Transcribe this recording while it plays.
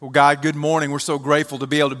Well, God, good morning. We're so grateful to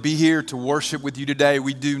be able to be here to worship with you today.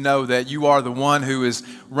 We do know that you are the one who is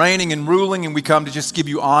reigning and ruling, and we come to just give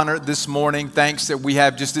you honor this morning. Thanks that we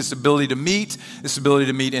have just this ability to meet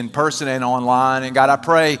in person and online. And God, I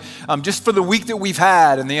pray just for the week that we've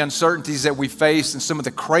had and the uncertainties that we face and some of the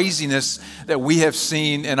craziness that we have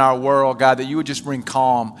seen in our world, God, that you would just bring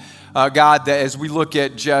calm. God, that as we look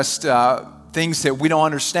at just things that we don't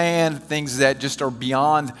understand, things that just are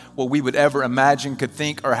beyond what we would ever imagine could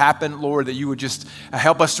think or happen, Lord, that you would just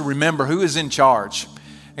help us to remember who is in charge.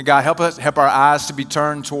 And God, help our eyes to be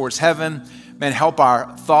turned towards heaven. Man, help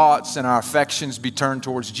our thoughts and our affections be turned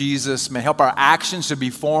towards Jesus. Man, help our actions to be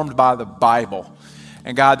formed by the Bible.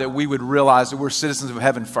 And God, that we would realize that we're citizens of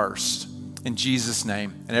heaven first. In Jesus'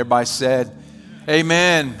 name. And everybody said,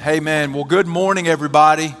 amen. Amen. Well, good morning,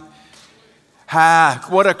 everybody.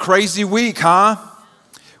 What a crazy week, huh?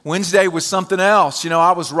 Wednesday was something else. You know,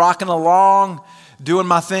 I was rocking along, doing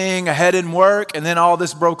my thing, ahead in work, and then all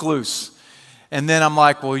this broke loose. And then I'm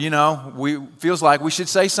like, well, feels like we should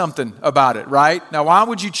say something about it, right? Now, why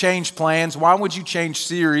would you change plans? Why would you change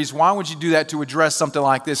series? Why would you do that to address something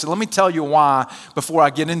like this? And let me tell you why before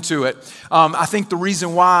I get into it. I think the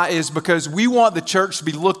reason why is because we want the church to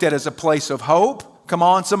be looked at as a place of hope. Come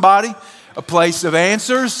on, somebody. A place of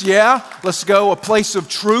answers, yeah. Let's go. A place of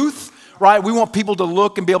truth, right? We want people to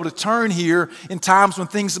look and be able to turn here in times when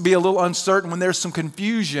things will be a little uncertain, when there's some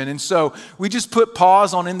confusion. And so we just put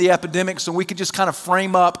pause on In the Epidemic so we could just kind of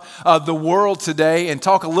frame up the world today and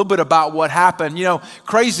talk a little bit about what happened. You know,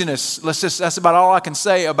 craziness, that's about all I can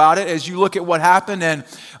say about it as you look at what happened and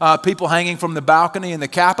people hanging from the balcony in the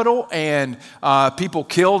Capitol and people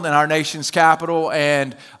killed in our nation's capital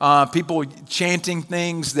and people chanting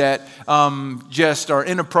things that just are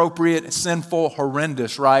inappropriate, sinful,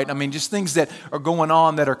 horrendous, right? I mean, just things that are going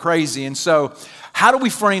on that are crazy. And so how do we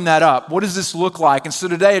frame that up? What does this look like? And so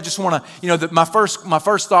today I just want to, my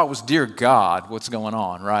first thought was, dear God, what's going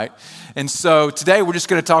on, right? And so today we're just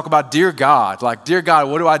going to talk about dear God. Like, dear God,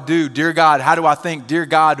 what do I do? Dear God, how do I think? Dear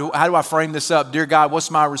God, how do I frame this up? Dear God,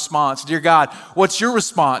 what's my response? Dear God, what's your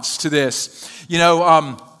response to this?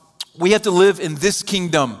 We have to live in this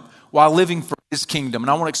kingdom while living for his kingdom. And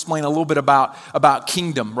I want to explain a little bit about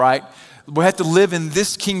kingdom, right? We have to live in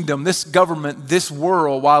this kingdom, this government, this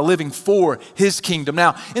world while living for his kingdom.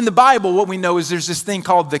 Now, in the Bible, what we know is there's this thing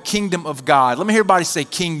called the kingdom of God. Let me hear everybody say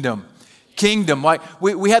kingdom. Kingdom, like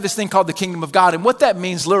we have this thing called the kingdom of God. And what that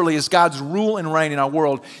means literally is God's rule and reign in our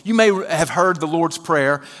world. You may have heard the Lord's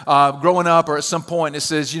Prayer growing up or at some point. It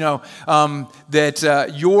says,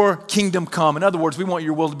 that your kingdom come. In other words, we want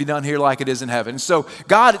your will to be done here like it is in heaven. And so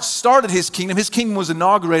God started his kingdom. His kingdom was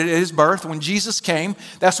inaugurated at his birth. When Jesus came,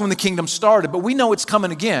 that's when the kingdom started. But we know it's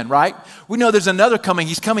coming again, right? We know there's another coming.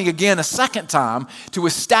 He's coming again a second time to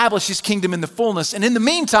establish his kingdom in the fullness. And in the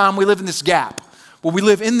meantime, we live in this gap. Well, we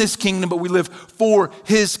live in this kingdom, but we live for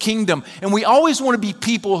his kingdom. And we always want to be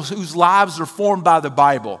people whose lives are formed by the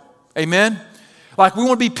Bible. Amen? Like we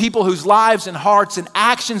want to be people whose lives and hearts and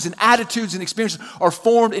actions and attitudes and experiences are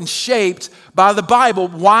formed and shaped by the Bible.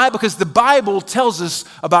 Why? Because the Bible tells us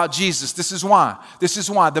about Jesus. This is why.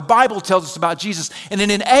 The Bible tells us about Jesus. And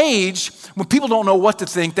in an age when people don't know what to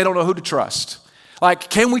think, they don't know who to trust.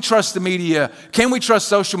 Like, can we trust the media? Can we trust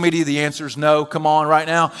social media? The answer is no. Come on, right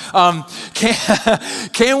now. Can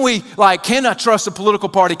I trust a political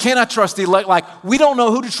party? Can I trust the elect? Like, we don't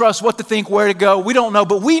know who to trust, what to think, where to go. We don't know,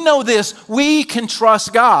 but we know this. We can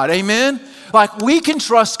trust God. Amen? Like, we can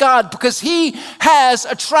trust God because he has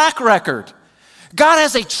a track record. God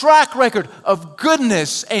has a track record of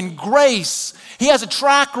goodness and grace. He has a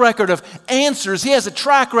track record of answers. He has a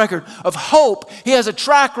track record of hope. He has a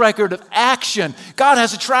track record of action. God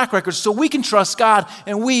has a track record. So we can trust God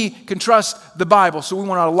and we can trust the Bible. So we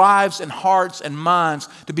want our lives and hearts and minds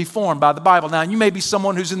to be formed by the Bible. Now, you may be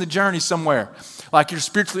someone who's in the journey somewhere. Like you're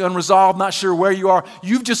spiritually unresolved, not sure where you are.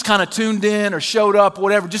 You've just kind of tuned in or showed up,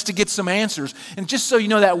 whatever, just to get some answers. And just so you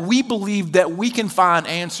know that we believe that we can find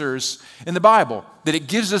answers in the Bible, that it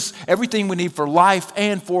gives us everything we need for life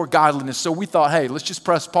and for godliness. So we thought, hey, let's just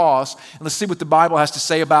press pause and let's see what the Bible has to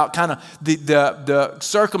say about kind of the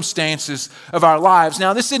circumstances of our lives.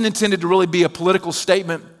 Now, this isn't intended to really be a political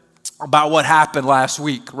statement about what happened last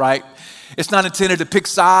week, right? It's not intended to pick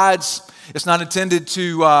sides. It's not intended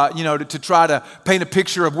to try to paint a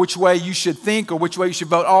picture of which way you should think or which way you should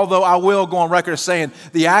vote, although I will go on record as saying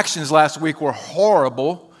the actions last week were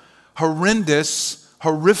horrible, horrendous,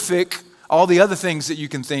 horrific, all the other things that you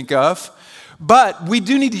can think of. But we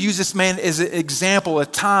do need to use this man as an example, a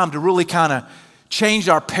time to really kind of changed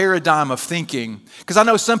our paradigm of thinking. Because I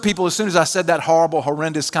know some people, as soon as I said that horrible,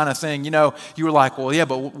 horrendous kind of thing, you were like, well, yeah,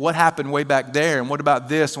 but what happened way back there? And what about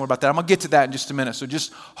this? And what about that? I'm going to get to that in just a minute. So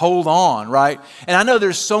just hold on, right? And I know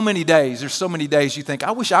there's so many days you think,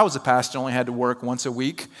 I wish I was a pastor and only had to work once a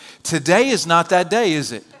week. Today is not that day,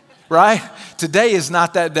 is it? Right? Today is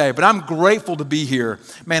not that day, but I'm grateful to be here.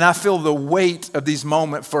 Man, I feel the weight of these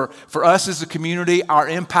moments for us as a community, our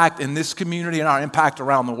impact in this community, and our impact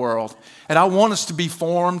around the world. And I want us to be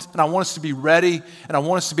formed, and I want us to be ready, and I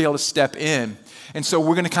want us to be able to step in. And so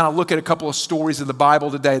we're going to kind of look at a couple of stories of the Bible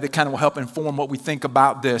today that kind of will help inform what we think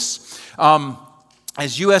about this.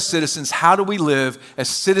 As U.S. citizens, how do we live as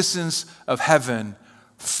citizens of heaven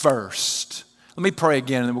first? Let me pray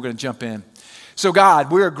again, and then we're going to jump in. So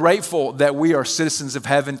God, we are grateful that we are citizens of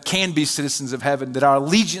heaven, can be citizens of heaven, that our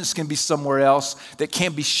allegiance can be somewhere else, that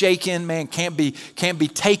can't be shaken, man, can't be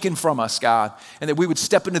taken from us, God, and that we would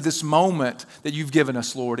step into this moment that you've given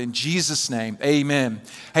us, Lord. In Jesus' name, amen.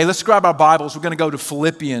 Hey, let's grab our Bibles. We're going to go to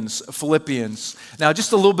Philippians. Now,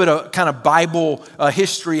 just a little bit of kind of Bible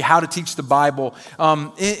history, how to teach the Bible.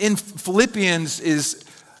 In Philippians is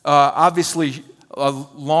obviously a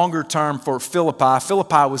longer term for Philippi.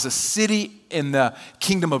 Philippi was a city in the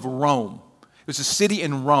kingdom of Rome. It was a city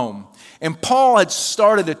in Rome. And Paul had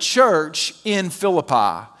started a church in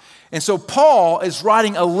Philippi. And so Paul is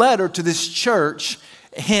writing a letter to this church,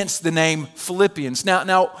 hence the name Philippians.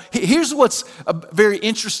 Now here's what's very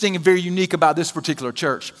interesting and very unique about this particular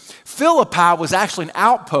church. Philippi was actually an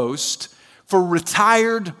outpost for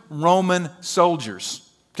retired Roman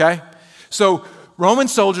soldiers, okay? So Roman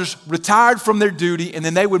soldiers retired from their duty, and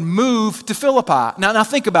then they would move to Philippi. Now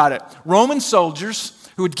think about it. Roman soldiers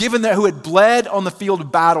who had bled on the field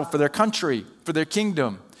of battle for their country, for their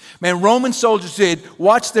kingdom. Man, Roman soldiers who had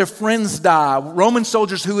watched their friends die. Roman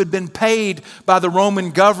soldiers who had been paid by the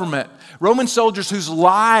Roman government. Roman soldiers whose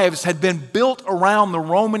lives had been built around the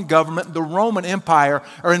Roman government, the Roman Empire,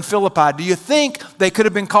 are in Philippi. Do you think they could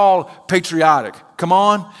have been called patriotic? Come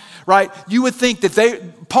on. Right? You would think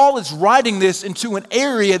that Paul is writing this into an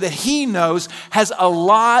area that he knows has a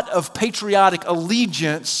lot of patriotic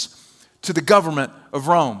allegiance to the government of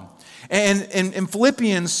Rome. And in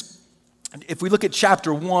Philippians, if we look at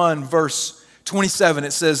chapter 1, verse 27,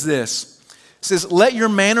 it says this. It says, let your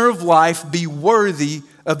manner of life be worthy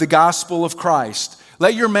of the gospel of Christ.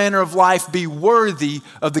 Let your manner of life be worthy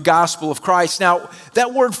of the gospel of Christ. Now,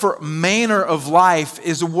 that word for manner of life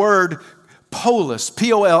is a word polis,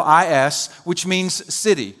 P-O-L-I-S, which means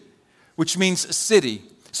city,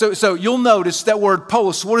 So you'll notice that word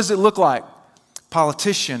polis, what does it look like?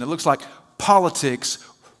 Politician. It looks like politics.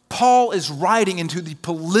 Paul is writing into the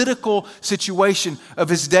political situation of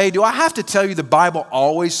his day. Do I have to tell you the Bible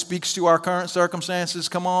always speaks to our current circumstances?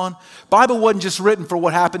 Come on. Bible wasn't just written for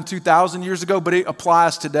what happened 2,000 years ago, but it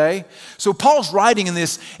applies today. So Paul's writing in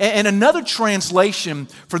this, and another translation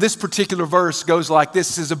for this particular verse goes like this.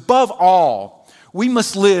 It says, above all, we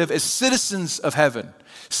must live as citizens of heaven.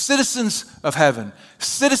 Citizens of heaven,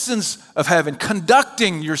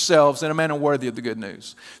 conducting yourselves in a manner worthy of the good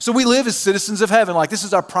news. So we live as citizens of heaven, like this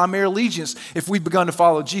is our primary allegiance if we've begun to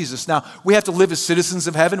follow Jesus. Now, we have to live as citizens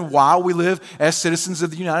of heaven while we live as citizens of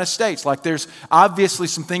the United States. Like there's obviously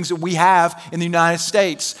some things that we have in the United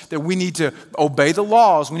States that we need to obey the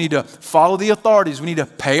laws, we need to follow the authorities, we need to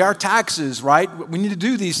pay our taxes, right? We need to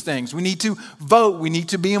do these things. We need to vote, we need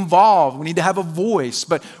to be involved, we need to have a voice.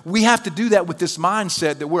 But we have to do that with this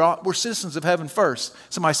mindset that we're citizens of heaven first.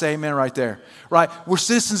 Somebody say amen right there, right? We're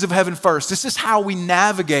citizens of heaven first. This is how we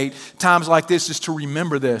navigate times like this, is to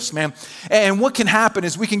remember this, man. And what can happen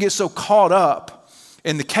is we can get so caught up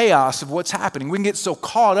in the chaos of what's happening. We can get so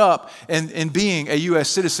caught up in being a U.S.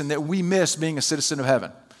 citizen that we miss being a citizen of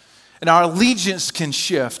heaven. And our allegiance can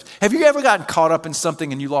shift. Have you ever gotten caught up in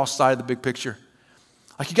something and you lost sight of the big picture?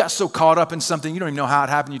 Like you got so caught up in something, you don't even know how it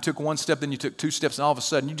happened. You took one step, then you took two steps, and all of a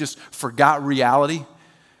sudden you just forgot reality.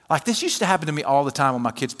 Like this used to happen to me all the time when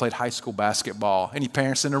my kids played high school basketball. Any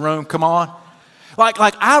parents in the room? Come on. Like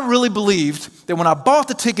I really believed that when I bought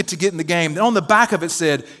the ticket to get in the game, that on the back of it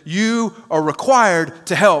said, you are required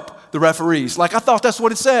to help the referees. Like I thought that's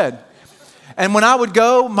what it said. And when I would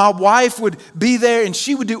go, my wife would be there and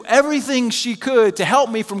she would do everything she could to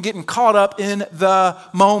help me from getting caught up in the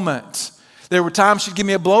moment. There were times she'd give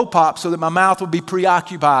me a blow pop so that my mouth would be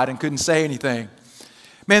preoccupied and couldn't say anything.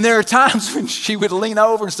 Man, there are times when she would lean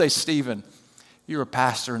over and say, Stephen, you're a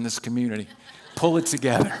pastor in this community. Pull it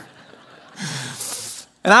together.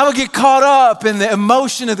 And I would get caught up in the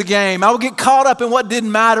emotion of the game. I would get caught up in what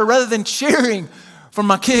didn't matter. Rather than cheering for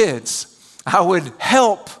my kids, I would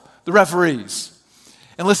help the referees.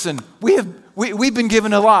 And listen, we've been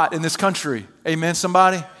given a lot in this country. Amen,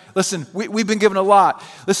 somebody? Listen, we've been given a lot.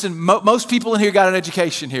 Listen, most people in here got an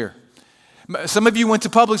education here. Some of you went to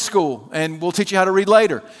public school, and we'll teach you how to read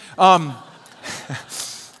later.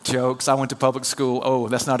 Jokes, I went to public school. Oh,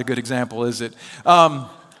 that's not a good example, is it?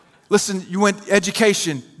 Listen, you went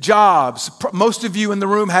education, jobs. Most of you in the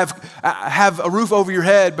room have a roof over your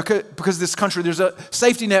head because this country, there's a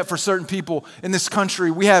safety net for certain people in this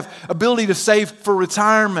country. We have ability to save for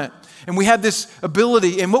retirement. And we have this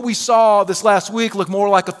ability, and what we saw this last week looked more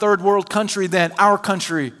like a third world country than our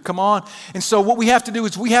country. Come on. And so what we have to do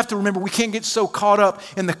is we have to remember we can't get so caught up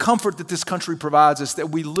in the comfort that this country provides us that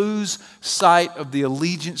we lose sight of the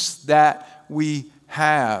allegiance that we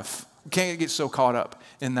have. We can't get so caught up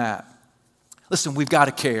in that. Listen, we've got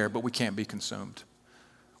to care, but we can't be consumed.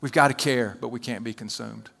 We've got to care, but we can't be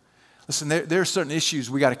consumed. Listen, there are certain issues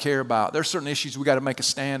we got to care about. There are certain issues we got to make a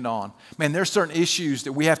stand on. Man, there are certain issues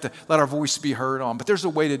that we have to let our voice be heard on, but there's a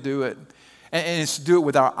way to do it. And it's to do it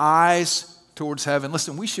with our eyes towards heaven.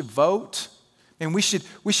 Listen, we should vote, and we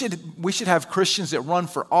should have Christians that run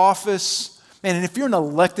for office. Man, and if you're an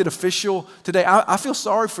elected official today, I feel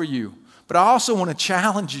sorry for you. But I also want to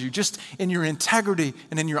challenge you just in your integrity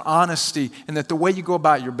and in your honesty and that the way you go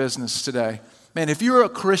about your business today. Man, if you're a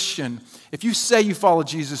Christian, if you say you follow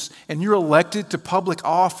Jesus and you're elected to public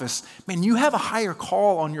office, man, you have a higher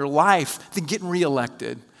call on your life than getting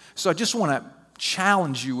reelected. So I just want to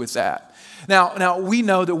challenge you with that. Now we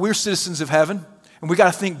know that we're citizens of heaven, and we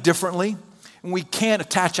got to think differently, and we can't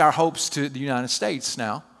attach our hopes to the United States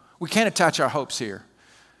now. We can't attach our hopes here.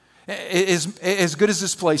 As good as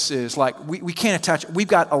this place is, like we can't attach, we've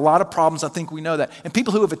got a lot of problems, I think we know that. And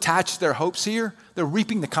people who have attached their hopes here, they're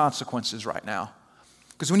reaping the consequences right now.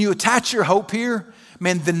 Because when you attach your hope here,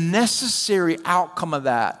 man, the necessary outcome of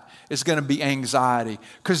that is going to be anxiety.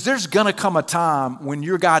 Because there's going to come a time when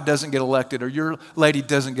your guy doesn't get elected or your lady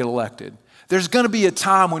doesn't get elected. There's going to be a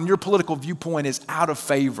time when your political viewpoint is out of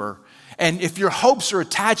favor. And if your hopes are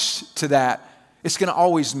attached to that, it's going to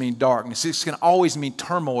always mean darkness. It's going to always mean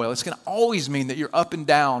turmoil. It's going to always mean that you're up and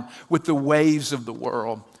down with the waves of the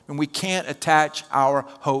world. And we can't attach our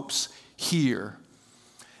hopes here.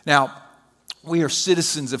 Now, we are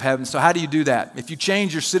citizens of heaven. So how do you do that? If you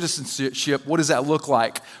change your citizenship, what does that look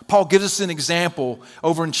like? Paul gives us an example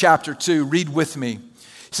over in chapter 2. Read with me. He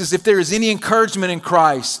says, if there is any encouragement in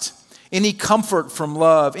Christ, any comfort from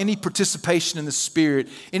love, any participation in the Spirit,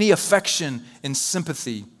 any affection and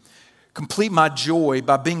sympathy, complete my joy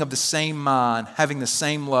by being of the same mind, having the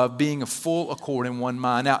same love, being of full accord in one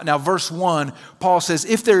mind. Now, verse 1, Paul says,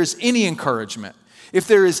 if there is any encouragement, if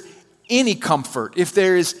there is any comfort, if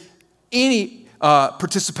there is any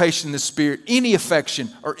participation in the Spirit, any affection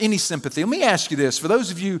or any sympathy. Let me ask you this. For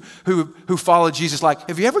those of you who follow Jesus, like,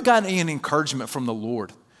 have you ever gotten any encouragement from the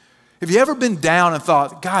Lord? Have you ever been down and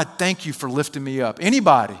thought, God, thank you for lifting me up?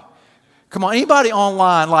 Anybody? Come on, anybody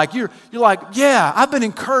online, like you're like, yeah, I've been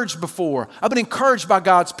encouraged before. I've been encouraged by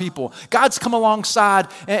God's people. God's come alongside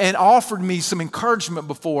and offered me some encouragement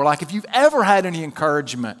before. Like if you've ever had any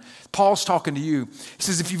encouragement, Paul's talking to you. He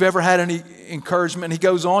says, if you've ever had any encouragement, he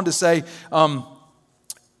goes on to say,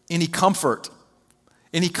 any comfort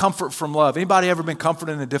from love. Anybody ever been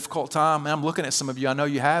comforted in a difficult time? Man, I'm looking at some of you. I know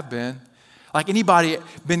you have been. Like anybody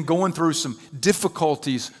been going through some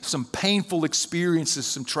difficulties, some painful experiences,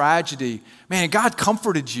 some tragedy. Man, God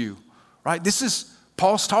comforted you, right? This is,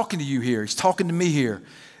 Paul's talking to you here. He's talking to me here.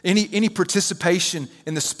 Any participation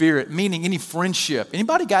in the Spirit, meaning any friendship.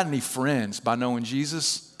 Anybody got any friends by knowing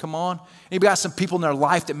Jesus? Come on. Anybody got some people in their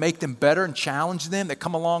life that make them better and challenge them, that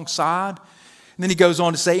come alongside? And then he goes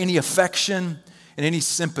on to say any affection and any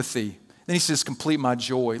sympathy. Then he says, complete my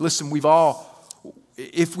joy. Listen,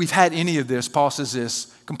 if we've had any of this, Paul says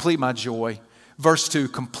this, complete my joy. Verse 2,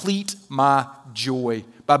 complete my joy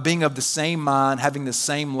by being of the same mind, having the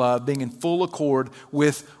same love, being in full accord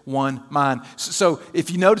with one mind. So if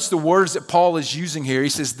you notice the words that Paul is using here, he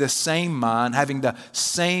says the same mind, having the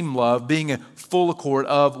same love, being in full accord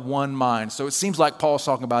of one mind. So it seems like Paul's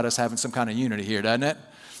talking about us having some kind of unity here, doesn't it?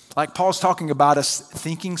 Like Paul's talking about us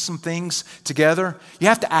thinking some things together. You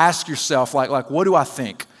have to ask yourself, like what do I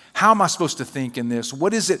think? How am I supposed to think in this?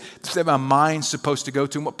 What is it that my mind's supposed to go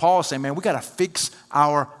to? And what Paul is saying, man, we got to fix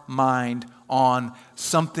our mind on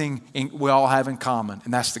something we all have in common,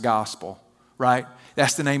 and that's the gospel, right?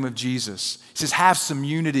 That's the name of Jesus. He says, have some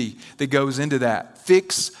unity that goes into that.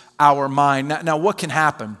 Fix our mind. Now what can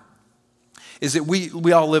happen is that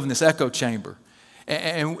we all live in this echo chamber.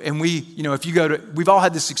 And we, if you we've all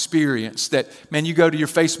had this experience that, man, you go to your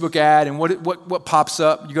Facebook ad and what pops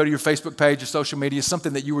up? You go to your Facebook page or social media,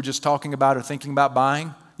 something that you were just talking about or thinking about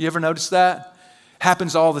buying. You ever notice that?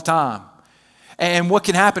 Happens all the time. And what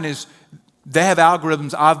can happen is they have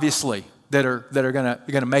algorithms, obviously, that are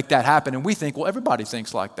gonna make that happen. And we think, well, everybody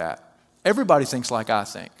thinks like that. Everybody thinks like I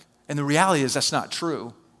think. And the reality is that's not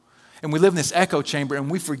true. And we live in this echo chamber and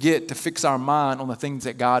we forget to fix our mind on the things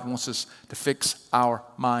that God wants us to fix our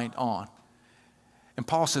mind on. And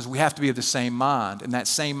Paul says we have to be of the same mind. And that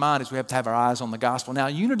same mind is we have to have our eyes on the gospel. Now,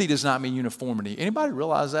 unity does not mean uniformity. Anybody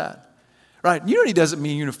realize that? Right? Unity doesn't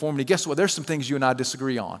mean uniformity. Guess what? There's some things you and I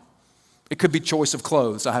disagree on. It could be choice of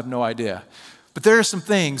clothes. I have no idea. But there are some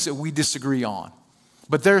things that we disagree on.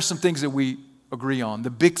 But there are some things that we agree on. The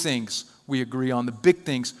big things we agree on. The big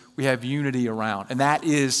things we have unity around. And that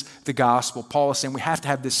is the gospel. Paul is saying we have to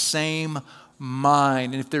have this same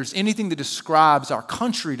mind. And if there's anything that describes our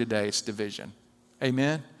country today, it's division.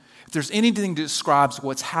 Amen? If there's anything that describes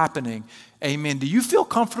what's happening, amen. Do you feel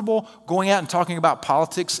comfortable going out and talking about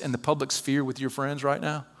politics in the public sphere with your friends right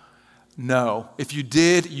now? No. If you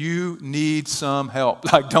did, you need some help.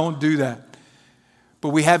 Don't do that. But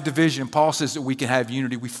we have division. Paul says that we can have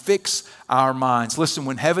unity. We fix our minds. Listen,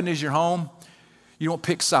 when heaven is your home, you don't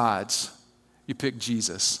pick sides. You pick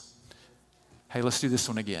Jesus. Hey, let's do this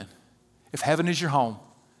one again. If heaven is your home,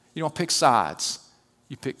 you don't pick sides.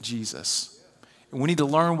 You pick Jesus. And we need to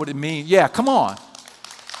learn what it means. Yeah, come on.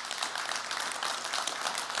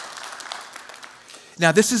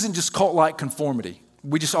 Now, this isn't just cult-like conformity.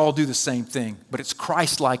 We just all do the same thing, but it's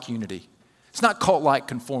Christ-like unity. It's not cult-like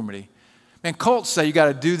conformity. Man, cults say you got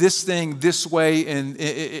to do this thing this way and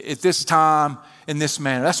at this time in this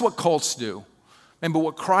manner. That's what cults do. Man, but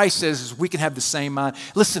what Christ says is we can have the same mind.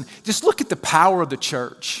 Listen, just look at the power of the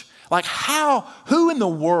church. Who in the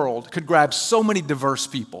world could grab so many diverse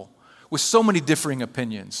people with so many differing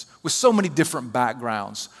opinions, with so many different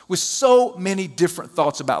backgrounds, with so many different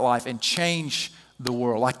thoughts about life and change the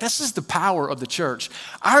world? This is the power of the church.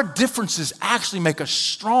 Our differences actually make us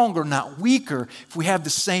stronger, not weaker, if we have the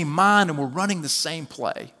same mind and we're running the same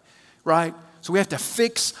play, right? So we have to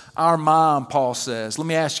fix our mind, Paul says. Let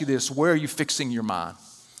me ask you this. Where are you fixing your mind?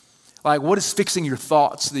 What is fixing your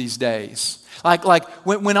thoughts these days?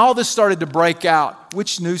 When all this started to break out,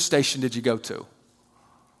 which news station did you go to?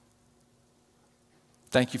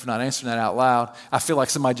 Thank you for not answering that out loud. I feel like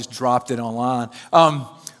somebody just dropped it online.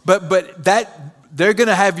 But they're going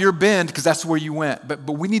to have your bend because that's where you went. But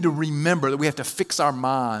we need to remember that we have to fix our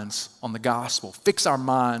minds on the gospel, fix our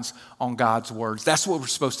minds on God's words. That's what we're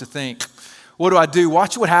supposed to think. What do?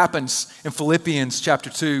 Watch what happens in Philippians chapter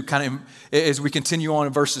 2, as we continue on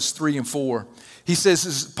in verses 3 and 4.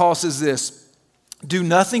 Paul says this, do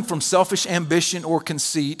nothing from selfish ambition or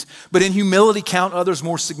conceit, but in humility count others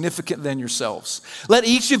more significant than yourselves. Let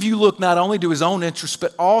each of you look not only to his own interests,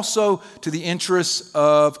 but also to the interests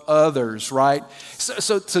of others, right?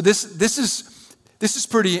 So this is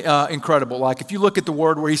pretty incredible. If you look at the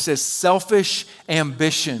word where he says selfish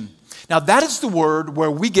ambition. Now that is the word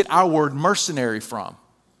where we get our word mercenary from.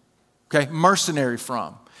 Okay, mercenary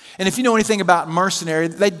from. And if you know anything about mercenary,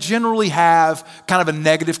 they generally have kind of a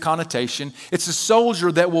negative connotation. It's a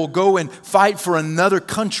soldier that will go and fight for another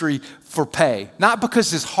country for pay. Not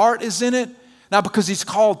because his heart is in it, not because he's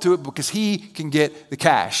called to it, because he can get the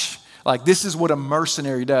cash. This is what a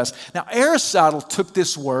mercenary does. Now, Aristotle took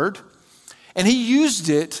this word and he used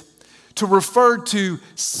it to refer to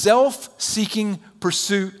self-seeking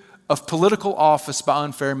pursuit of political office by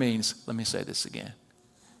unfair means. Let me say this again.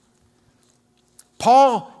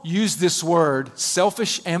 Paul used this word,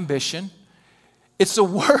 selfish ambition. It's a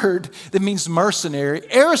word that means mercenary.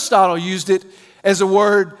 Aristotle used it as a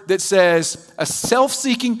word that says a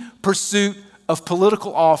self-seeking pursuit of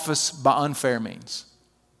political office by unfair means.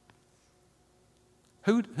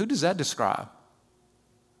 Who does that describe?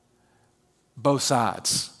 Both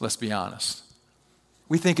sides, let's be honest.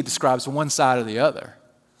 We think it describes one side or the other,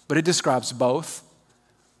 but it describes both.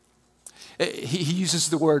 He uses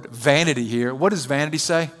the word vanity here. What does vanity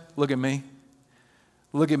say? Look at me.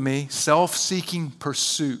 Look at me. Self-seeking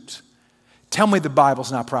pursuit. Tell me the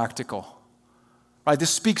Bible's not practical. Right? This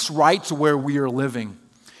speaks right to where we are living.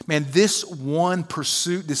 Man, this one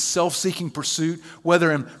pursuit, this self-seeking pursuit,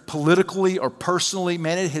 whether in politically or personally,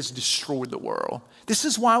 man, it has destroyed the world. This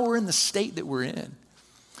is why we're in the state that we're in.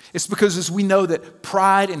 It's because as we know that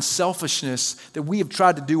pride and selfishness, that we have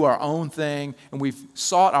tried to do our own thing and we've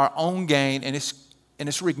sought our own gain, and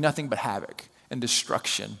it's wreaked nothing but havoc and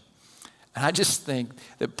destruction. And I just think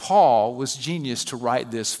that Paul was genius to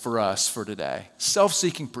write this for us for today.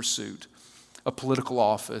 Self-seeking pursuit of political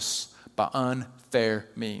office by unfair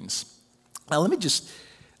means. Now let me just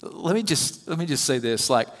say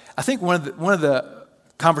this. I think one of the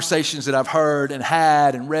conversations that I've heard and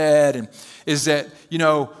had and read, and is that,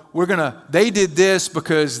 they did this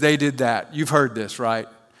because they did that. You've heard this, right?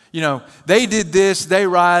 They did this, they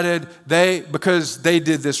rioted, because they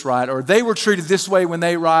did this right. Or they were treated this way when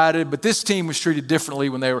they rioted, but this team was treated differently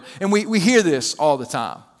when they were. And we hear this all the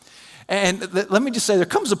time. And let me just say, there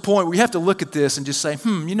comes a point where you have to look at this and just say,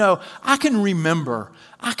 I can remember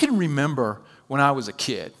when I was a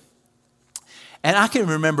kid. And I can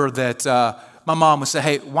remember that my mom would say,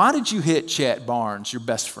 hey, why did you hit Chet Barnes, your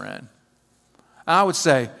best friend? And I would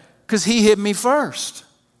say, because he hit me first.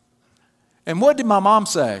 And what did my mom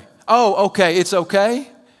say? Oh, okay, it's okay?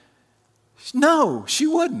 No, she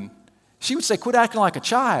wouldn't. She would say, quit acting like a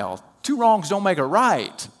child. 2 wrongs don't make a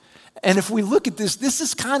right. And if we look at this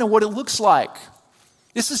is kind of what it looks like.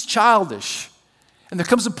 This is childish. And there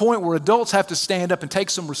comes a point where adults have to stand up and take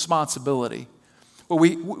some responsibility. But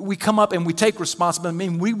we come up and we take responsibility,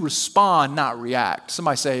 meaning we respond, not react.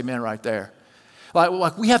 Somebody say amen right there.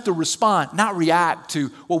 Like we have to respond, not react to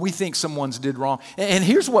what we think someone's did wrong. And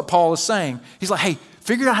here's what Paul is saying. He's like, hey,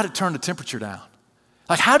 figure out how to turn the temperature down.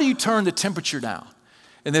 Like, how do you turn the temperature down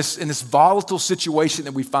in this volatile situation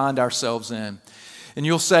that we find ourselves in? And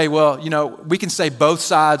you'll say, well, we can say both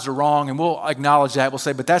sides are wrong, and we'll acknowledge that. We'll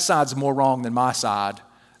say, but that side's more wrong than my side.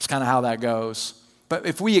 That's kind of how that goes. But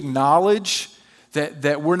if we acknowledge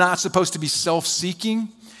that we're not supposed to be self-seeking,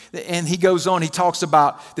 and he goes on, he talks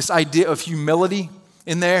about this idea of humility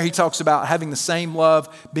in there. He talks about having the same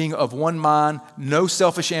love, being of one mind, no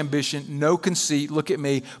selfish ambition, no conceit, look at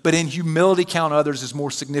me, but in humility count others as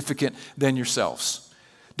more significant than yourselves.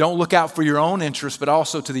 Don't look out for your own interests, but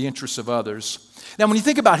also to the interests of others. Now, when you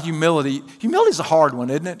think about humility is a hard one,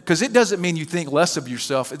 isn't it? Because it doesn't mean you think less of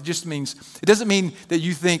yourself. It doesn't mean that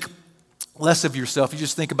you think less of yourself. You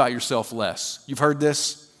just think about yourself less. You've heard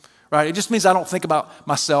this? Right? It just means I don't think about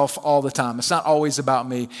myself all the time. It's not always about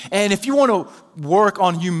me. And if you want to work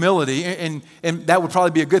on humility, and that would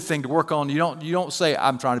probably be a good thing to work on, you don't say,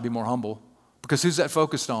 I'm trying to be more humble. Because who's that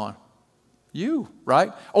focused on? You,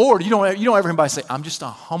 right? Or you don't ever hear anybody say, I'm just a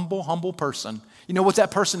humble person. You know what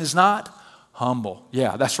that person is not? Humble.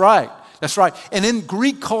 Yeah, that's right. That's right. And in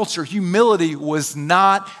Greek culture, humility was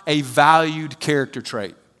not a valued character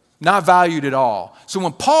trait. Not valued at all. So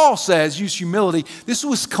when Paul says use humility, this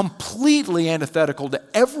was completely antithetical to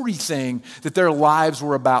everything that their lives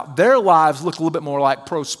were about. Their lives look a little bit more like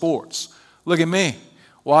pro sports. Look at me.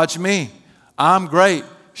 Watch me. I'm great.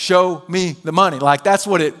 Show me the money. Like that's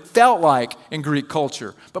what it felt like in Greek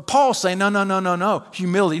culture. But Paul's saying, no.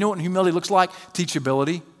 Humility. You know what humility looks like?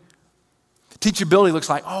 Teachability. Teachability looks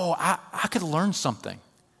like, I could learn something.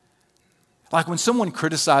 Like when someone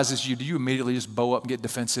criticizes you, do you immediately just bow up and get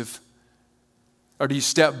defensive? Or do you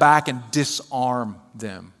step back and disarm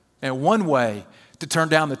them? And one way to turn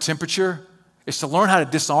down the temperature is to learn how to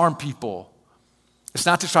disarm people. It's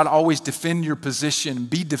not to try to always defend your position,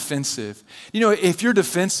 be defensive. If you're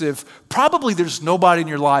defensive, probably there's nobody in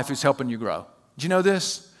your life who's helping you grow. Do you know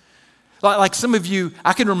this? Like some of you,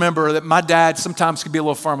 I can remember that my dad sometimes could be a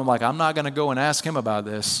little firm. I'm like, I'm not going to go and ask him about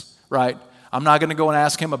this, right? I'm not going to go and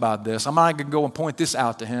ask him about this. I'm not going to go and point this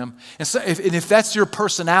out to him. And so if that's your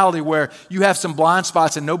personality where you have some blind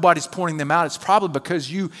spots and nobody's pointing them out, it's probably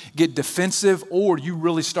because you get defensive or you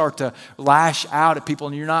really start to lash out at people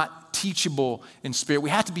and you're not teachable in spirit.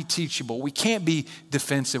 We have to be teachable. We can't be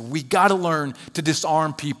defensive. We got to learn to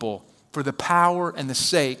disarm people for the power and the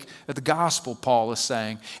sake of the gospel, Paul is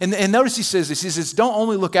saying. And notice he says this. He says, don't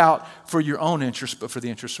only look out for your own interests, but for the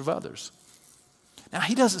interests of others. Now,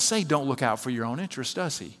 he doesn't say don't look out for your own interest,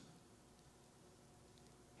 does he?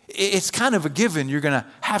 It's kind of a given you're going to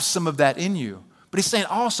have some of that in you. But he's saying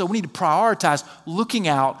also we need to prioritize looking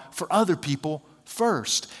out for other people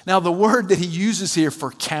first. Now, the word that he uses here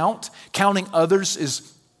for counting others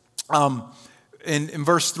is, in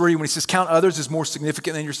verse 3, when he says count others is more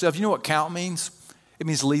significant than yourself. You know what count means? It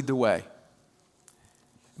means lead the way.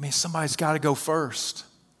 It means somebody's got to go first.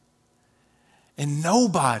 And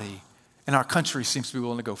nobody in our country seems to be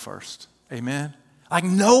willing to go first. Amen? Like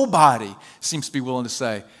nobody seems to be willing to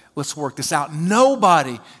say, let's work this out.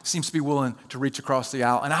 Nobody seems to be willing to reach across the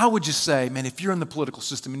aisle. And I would just say, man, if you're in the political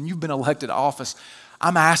system and you've been elected to office,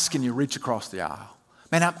 I'm asking you to reach across the aisle.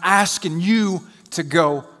 Man, I'm asking you to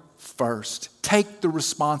go first. Take the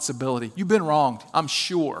responsibility. You've been wronged, I'm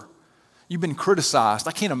sure. You've been criticized.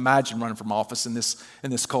 I can't imagine running from office in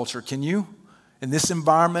this culture. Can you? In this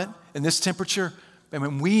environment, in this temperature? I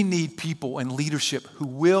mean, we need people in leadership who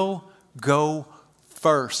will go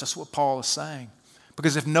first. That's what Paul is saying.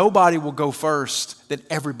 Because if nobody will go first, then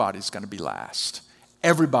everybody's going to be last.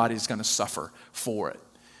 Everybody's going to suffer for it.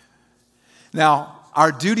 Now,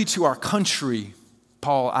 our duty to our country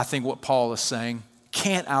I think what Paul is saying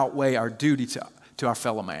can't outweigh our duty to our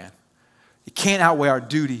fellow man. It can't outweigh our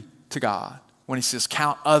duty to God when he says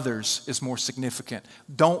count others as more significant.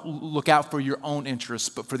 Don't look out for your own interests,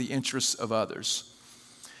 but for the interests of others.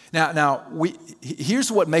 Now,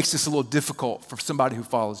 here's what makes this a little difficult for somebody who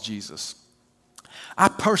follows Jesus. I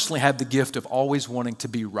personally have the gift of always wanting to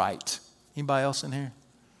be right. Anybody else in here?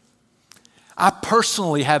 I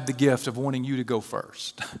personally have the gift of wanting you to go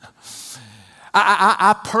first.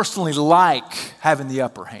 I personally like having the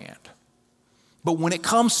upper hand. But when it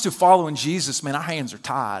comes to following Jesus, man, our hands are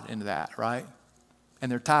tied into that, right?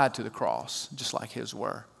 And they're tied to the cross, just like his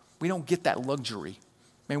were. We don't get that luxury.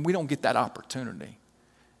 Man, we don't get that opportunity.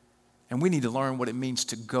 And we need to learn what it means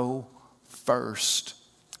to go first,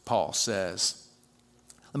 Paul says.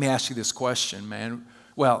 Let me ask you this question, man.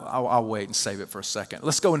 Well, I'll wait and save it for a second.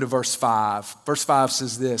 Let's go into verse 5. Verse 5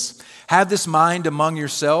 says this: have this mind among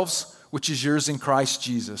yourselves, which is yours in Christ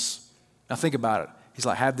Jesus. Now think about it. He's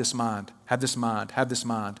like, have this mind, have this mind, have this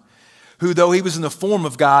mind. Who, though he was in the form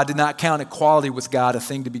of God, did not count equality with God a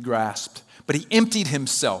thing to be grasped. But he emptied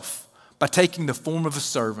himself by taking the form of a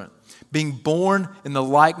servant, being born in the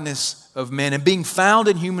likeness of men, and being found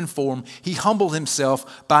in human form, he humbled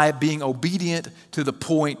himself by being obedient to the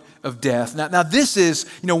point of death. Now this is,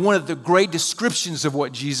 one of the great descriptions of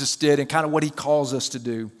what Jesus did and kind of what he calls us to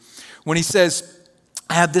do. When he says,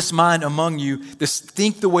 have this mind among you,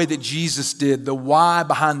 think the way that Jesus did, the why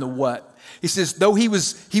behind the what. He says, though he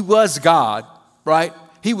was God, right?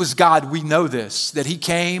 He was God, we know this, that he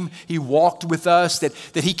came, he walked with us,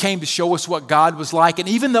 that he came to show us what God was like. And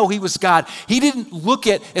even though he was God, he didn't look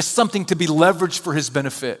at it as something to be leveraged for his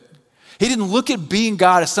benefit. He didn't look at being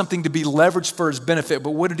God as something to be leveraged for his benefit.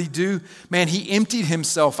 But what did he do? Man, he emptied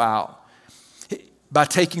himself out by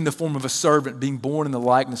taking the form of a servant, being born in the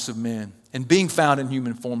likeness of men. And being found in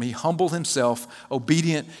human form, he humbled himself,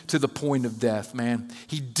 obedient to the point of death, man.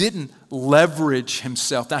 He didn't leverage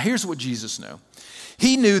himself. Now, here's what Jesus knew.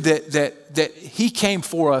 He knew that he came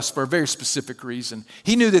for us for a very specific reason.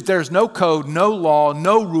 He knew that there's no code, no law,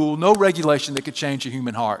 no rule, no regulation that could change a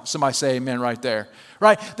human heart. Somebody say amen right there.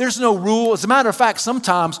 Right? There's no rule. As a matter of fact,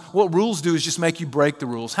 sometimes what rules do is just make you break the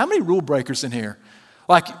rules. How many rule breakers in here?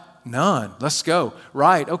 Like, none. Let's go.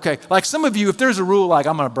 Right. Okay. Like some of you, if there's a rule, like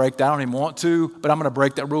I'm going to break that. I don't even want to, but I'm going to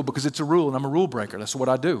break that rule because it's a rule and I'm a rule breaker. That's what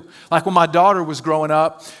I do. Like when my daughter was growing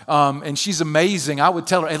up and she's amazing, I would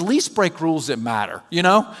tell her, at least break rules that matter.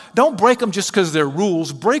 Don't break them just because they're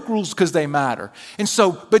rules. Break rules because they matter. And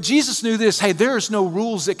so, but Jesus knew this. Hey, there is no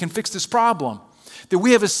rules that can fix this problem. That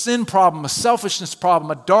we have a sin problem, a selfishness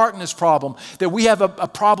problem, a darkness problem, that we have a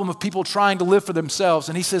problem of people trying to live for themselves.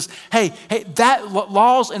 And he says, hey, that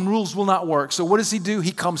laws and rules will not work. So what does he do?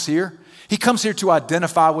 He comes here. He comes here to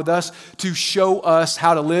identify with us, to show us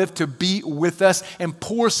how to live, to be with us, and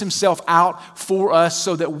pours himself out for us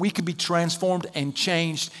so that we could be transformed and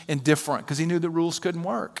changed and different, because he knew the rules couldn't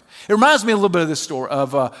work. It reminds me a little bit of this story,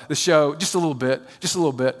 of the show, just a little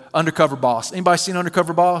bit, Undercover Boss. Anybody seen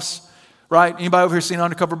Undercover Boss? Right? Anybody over here seen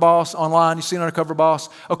Undercover Boss online? You seen Undercover Boss?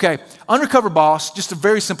 Okay, Undercover Boss, just a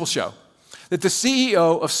very simple show. That the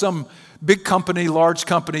CEO of some big company, large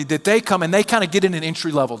company, that they come and they kind of get in an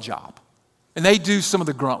entry-level job. And they do some of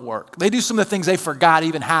the grunt work. They do some of the things they forgot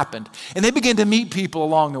even happened. And they begin to meet people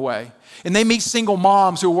along the way. And they meet single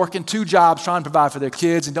moms who are working 2 jobs trying to provide for their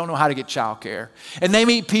kids and don't know how to get childcare. And they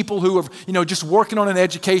meet people who are, just working on an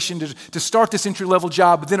education to start this entry-level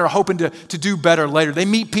job, but then are hoping to do better later. They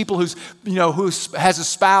meet people who has a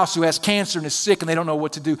spouse who has cancer and is sick and they don't know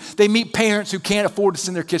what to do. They meet parents who can't afford to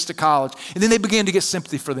send their kids to college. And then they begin to get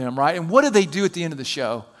sympathy for them, right? And what do they do at the end of the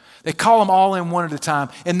show? They call them all in one at a time,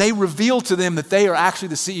 and they reveal to them that they are actually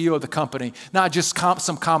the CEO of the company, not just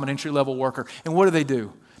some common entry-level worker. And what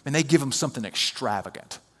do? And they give them something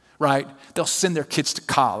extravagant, right? They'll send their kids to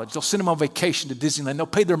college. They'll send them on vacation to Disneyland. They'll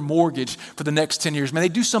pay their mortgage for the next 10 years. Man, they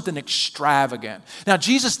do something extravagant. Now,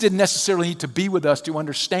 Jesus didn't necessarily need to be with us to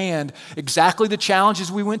understand exactly the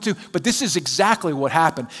challenges we went to, but this is exactly what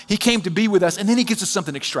happened. He came to be with us, and then he gives us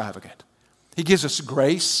something extravagant. He gives us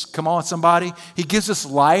grace. Come on, somebody. He gives us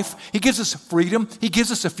life. He gives us freedom. He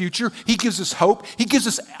gives us a future. He gives us hope. He gives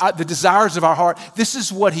us the desires of our heart. This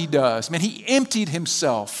is what he does. Man, he emptied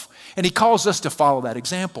himself, and he calls us to follow that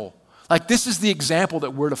example. Like, this is the example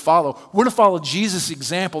that we're to follow. We're to follow Jesus'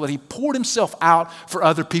 example, that he poured himself out for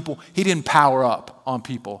other people. He didn't power up on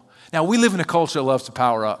people. Now, we live in a culture that loves to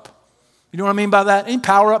power up. You know what I mean by that? Any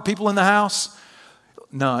power up people in the house?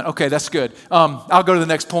 None. Okay, that's good. I'll go to the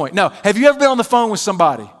next point. No, have you ever been on the phone with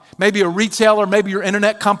somebody? Maybe a retailer, maybe your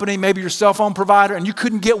internet company, maybe your cell phone provider, and you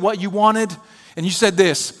couldn't get what you wanted, and you said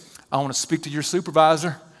this: I want to speak to your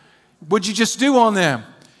supervisor. What'd you just do on them?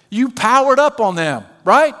 You powered up on them,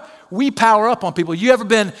 right? We power up on people. You ever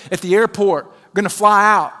been at the airport, going to fly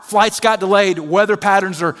out, flights got delayed, weather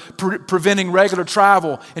patterns are preventing regular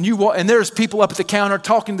travel, and there's people up at the counter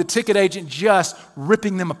talking to the ticket agent, just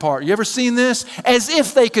ripping them apart. You ever seen this? As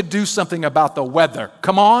if they could do something about the weather.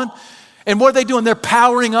 Come on. And what are they doing? They're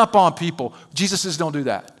powering up on people. Jesus says, don't do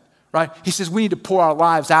that, right? He says, we need to pour our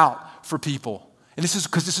lives out for people. And this is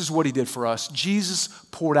because this is what he did for us. Jesus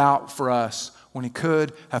poured out for us when he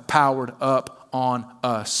could have powered up on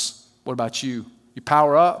us. What about you? You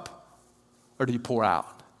power up or do you pour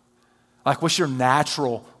out? Like, what's your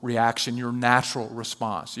natural reaction, your natural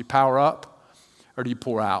response? You power up or do you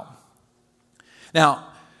pour out? Now,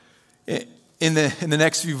 in the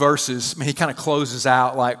next few verses, he kind of closes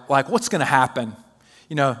out like what's going to happen?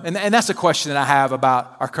 You know, and that's a question that I have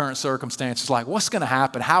about our current circumstances. Like, what's going to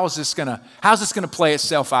happen? How's this going to play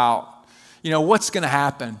itself out? You know, what's going to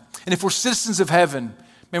happen? And if we're citizens of heaven,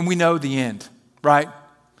 man, we know the end, right?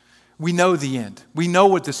 We know the end. We know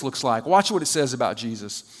what this looks like. Watch what it says about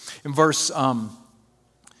Jesus. In verse 9,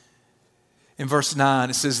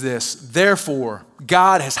 it says this, therefore,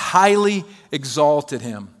 God has highly exalted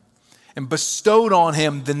him and bestowed on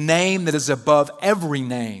him the name that is above every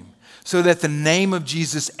name, so that the name of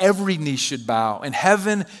Jesus every knee should bow in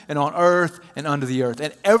heaven and on earth and under the earth,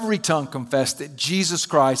 and every tongue confess that Jesus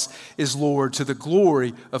Christ is Lord, to the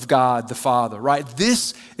glory of God the Father, right?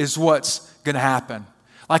 This is what's going to happen.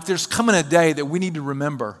 Like, there's coming a day that we need to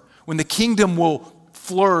remember when the kingdom will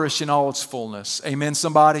flourish in all its fullness. Amen,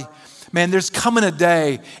 somebody? Man, there's coming a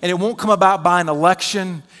day, and it won't come about by an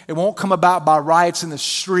election. It won't come about by riots in the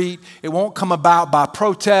street. It won't come about by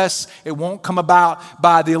protests. It won't come about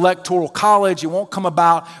by the Electoral College. It won't come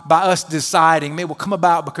about by us deciding. It will come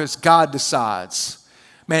about because God decides.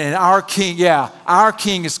 Man, and our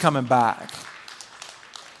King is coming back.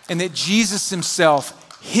 And that Jesus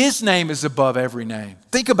himself, his name is above every name.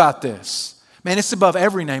 Think about this. Man, it's above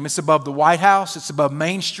every name. It's above the White House. It's above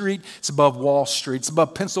Main Street. It's above Wall Street. It's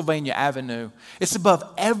above Pennsylvania Avenue. It's above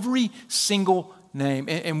every single name.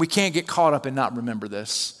 And we can't get caught up and not remember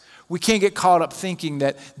this. We can't get caught up thinking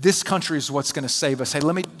that this country is what's going to save us. Hey,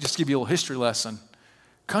 let me just give you a little history lesson.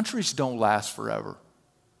 Countries don't last forever.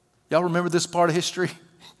 Y'all remember this part of history?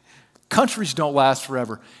 Countries don't last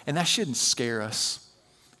forever. And that shouldn't scare us.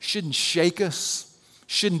 Shouldn't shake us.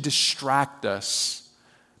 Shouldn't distract us.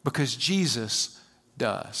 Because Jesus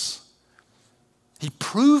does. He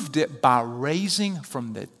proved it by raising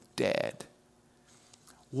from the dead.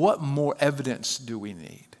 What more evidence do we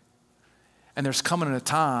need? And there's coming a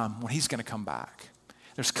time when he's going to come back.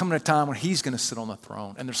 There's coming a time when he's going to sit on the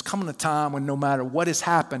throne. And there's coming a time when no matter what has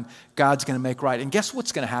happened, God's going to make right. And guess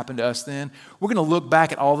what's going to happen to us then? We're going to look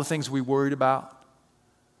back at all the things we worried about.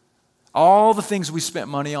 All the things we spent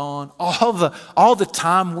money on. All the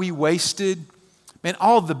time we wasted. Man,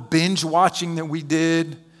 all the binge watching that we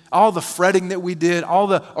did, all the fretting that we did, all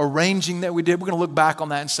the arranging that we did, we're going to look back on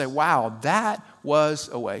that and say, wow, that was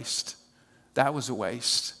a waste. That was a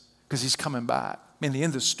waste because he's coming back. Man, the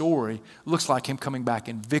end of the story looks like him coming back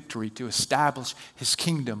in victory to establish his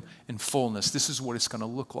kingdom in fullness. This is what it's going to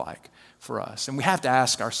look like for us. And we have to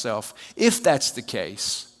ask ourselves, if that's the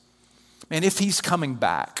case, man, if he's coming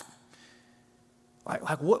back,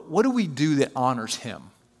 like what do we do that honors him?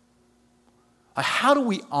 Like, how do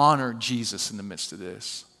we honor Jesus in the midst of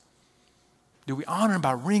this? Do we honor him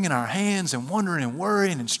by wringing our hands and wondering and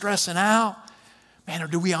worrying and stressing out? Man, or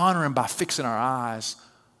do we honor him by fixing our eyes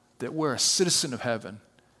that we're a citizen of heaven?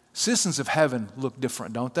 Citizens of heaven look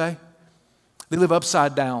different, don't they? They live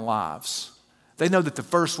upside down lives. They know that the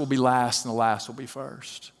first will be last and the last will be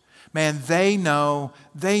first. Man, they know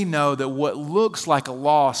that what looks like a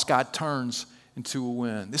loss, God turns into a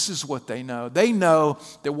win. This is what they know. They know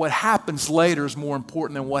that what happens later is more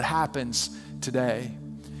important than what happens today.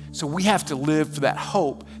 So we have to live for that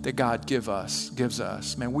hope that God gives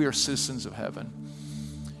us. Man, we are citizens of heaven.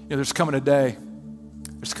 You know, there's coming a day.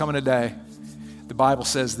 The Bible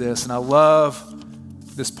says this, and I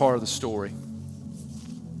love this part of the story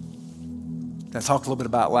that I talked a little bit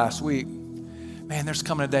about last week. Man, there's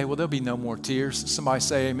coming a day, well, there'll be no more tears. Somebody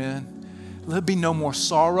say amen. There'll be no more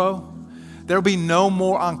sorrow. There will be no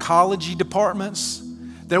more oncology departments.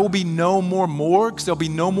 There will be no more morgues. There'll be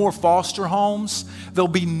no more foster homes. There'll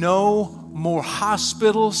be no more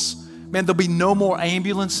hospitals. Man, there'll be no more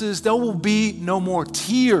ambulances. There will be no more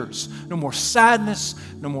tears, no more sadness,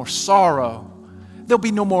 no more sorrow. There'll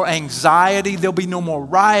be no more anxiety. There'll be no more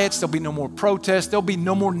riots. There'll be no more protests. There'll be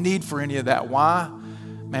no more need for any of that. Why?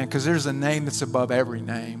 Man, because there's a name that's above every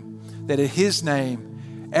name. That at his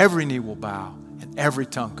name, every knee will bow. And every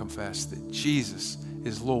tongue confess that Jesus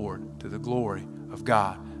is Lord, to the glory of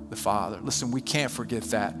God the Father. Listen, we can't forget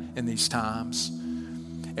that in these times.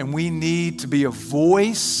 And we need to be a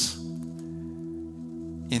voice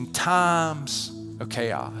in times of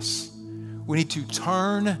chaos. We need to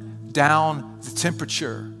turn down the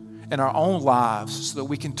temperature in our own lives so that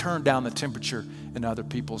we can turn down the temperature in other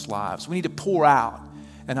people's lives. We need to pour out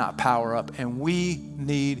and not power up, and we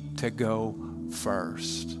need to go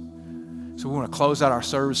first. So we want to close out our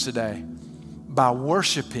service today by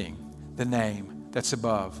worshiping the name that's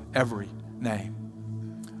above every name.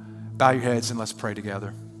 Bow your heads and let's pray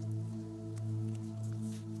together.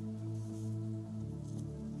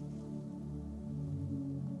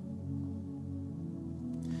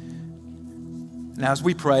 Now, as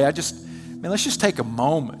we pray, let's just take a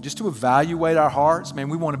moment just to evaluate our hearts. Man,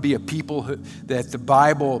 we want to be a people that the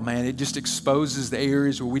Bible, man, it just exposes the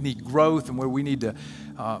areas where we need growth and where we need to,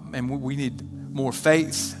 and we need more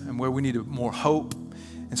faith and where we need more hope.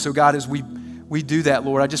 And so, God, as we do that,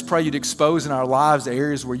 Lord, I just pray you'd expose in our lives the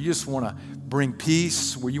areas where you just want to bring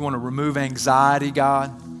peace, where you want to remove anxiety,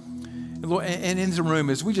 God. And, Lord, and in the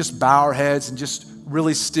room, as we just bow our heads and just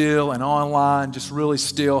really still, and online, just really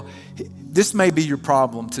still, this may be your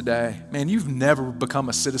problem today. Man, you've never become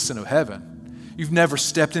a citizen of heaven. You've never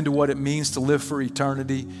stepped into what it means to live for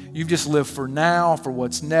eternity. You've just lived for now, for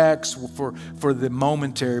what's next, for the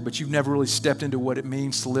momentary, but you've never really stepped into what it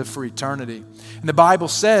means to live for eternity. And the Bible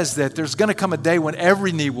says that there's going to come a day when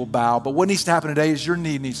every knee will bow, but what needs to happen today is your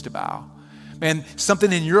knee needs to bow. Man,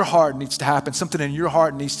 something in your heart needs to happen. Something in your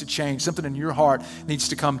heart needs to change. Something in your heart needs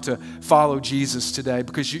to come to follow Jesus today,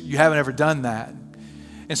 because you haven't ever done that.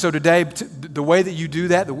 And so today, the way that you do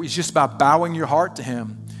that is just by bowing your heart to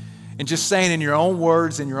him and just saying in your own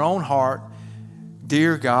words, in your own heart,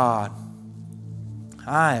 dear God,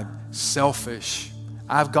 I am selfish.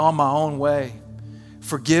 I've gone my own way.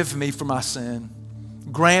 Forgive me for my sin.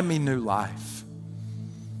 Grant me new life.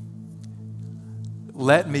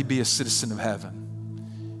 Let me be a citizen of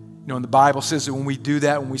heaven. You know, and the Bible says that when we do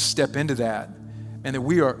that, when we step into that, and that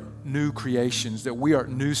we are new creations, that we are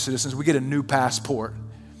new citizens, we get a new passport.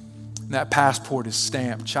 And that passport is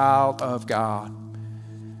stamped, child of God.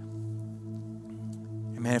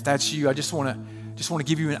 And man, if that's you, I just want to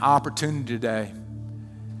give you an opportunity today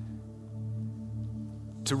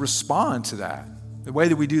to respond to that. The way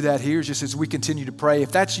that we do that here is just as we continue to pray.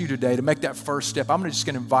 If that's you today, to make that first step, I'm just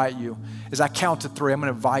going to invite you. As I count to 3, I'm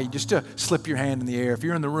going to invite you just to slip your hand in the air. If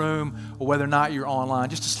you're in the room or whether or not you're online,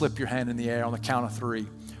 just to slip your hand in the air on the count of 3.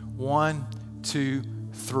 1, 2,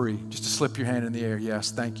 3. Just to slip your hand in the air.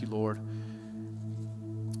 Yes, thank you, Lord.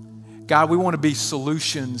 God, we want to be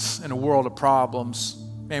solutions in a world of problems.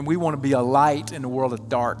 And we want to be a light in a world of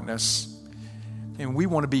darkness. And we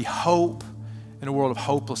want to be hope in a world of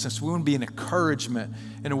hopelessness. We want to be an encouragement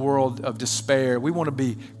in a world of despair. We want to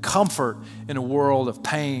be comfort in a world of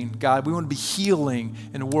pain. God, we want to be healing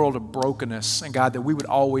in a world of brokenness. And God, that we would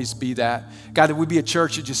always be that. God, that we be a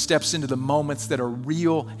church that just steps into the moments that are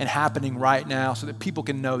real and happening right now so that people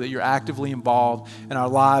can know that you're actively involved in our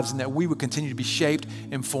lives and that we would continue to be shaped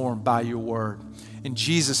and formed by your word. In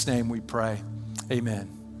Jesus' name we pray. Amen.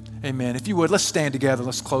 Amen. If you would, let's stand together.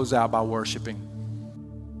 Let's close out by worshiping.